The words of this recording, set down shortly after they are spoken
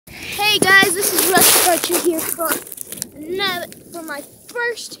Archer here for my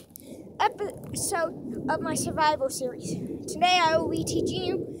first episode of my survival series. Today I will be teaching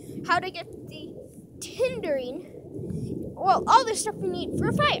you how to get the kindling, well, all the stuff you need for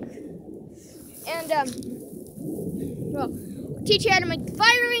a fire. And I'll teach you how to make the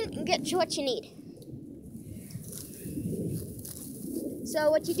fire ring and get you what you need.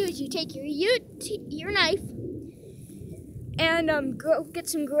 So what you do is you take your knife and go get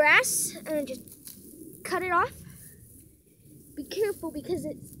some grass and just cut it off. Be careful because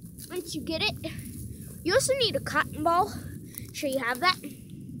once you get it, you also need a cotton ball. Sure you have that.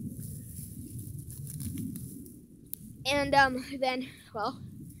 And then, well,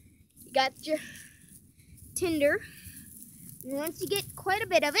 you got your tinder. And once you get quite a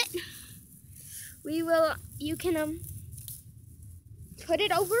bit of it, you can put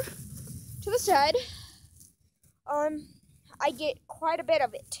it over to the side. I get quite a bit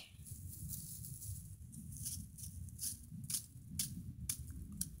of it.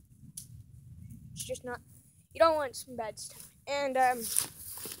 It's just not, you don't want some bad stuff. And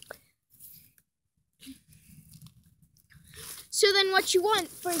so then what you want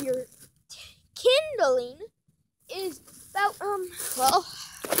for your kindling is about well,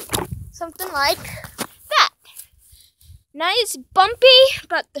 something like that. Nice, bumpy,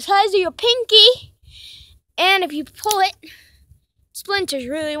 about the size of your pinky, and if you pull it, it splinters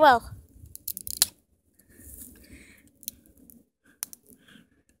really well.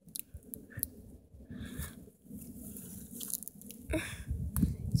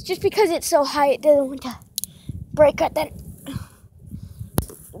 It's just because it's so high, it doesn't want to break it. Then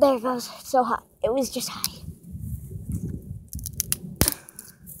there it goes. It's so hot. It was just high.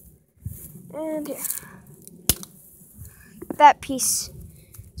 And here, that piece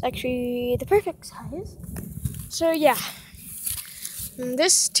is actually the perfect size. So yeah,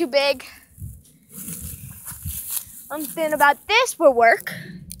 this is too big. I'm thinking about this will work.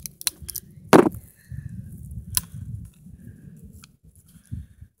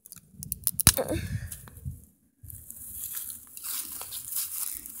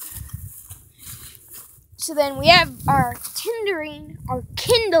 So then we have our kindling,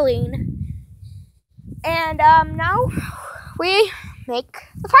 and now we make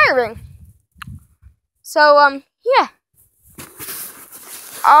the fire ring. So yeah,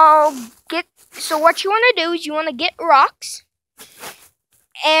 so what you want to do is you want to get rocks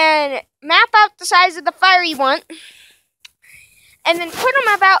and map out the size of the fire you want, and then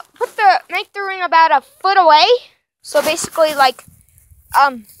make the ring about a foot away. So basically, like,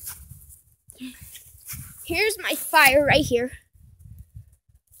 here's my fire right here.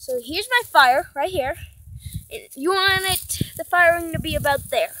 So here's my fire right here. And you want the fire ring to be about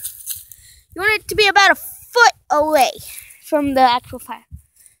there. You want it to be about a foot away from the actual fire.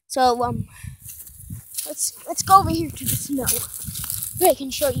 So let's go over here to the snow. I can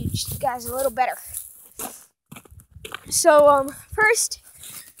show you guys a little better. So first,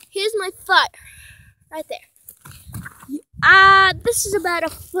 here's my fire right there. This is about a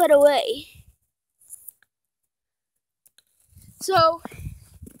foot away. So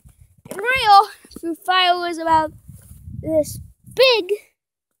in real, if your fire was about this big,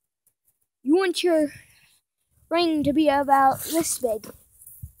 you want your ring to be about this big.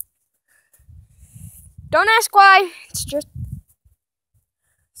 Don't ask why, it's just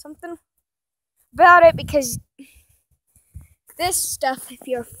something about it, because this stuff, if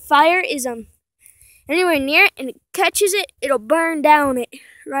your fire is anywhere near it and it catches it, it'll burn down it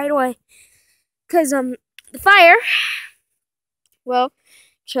right away. Because the fire, well,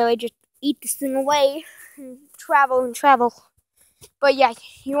 surely just eat this thing away and travel. But yeah,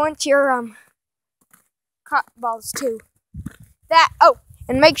 you want your cotton balls too.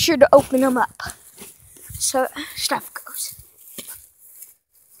 And make sure to open them up so stuff goes.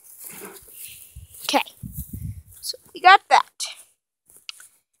 Okay, so we got that.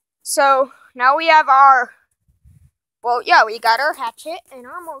 So now we have we got our hatchet and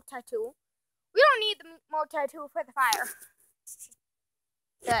our multi-tool. We don't need the multi-tool for the fire.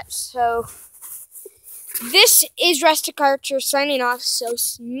 So this is Rustic Archer signing off, so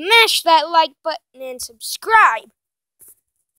smash that like button and subscribe.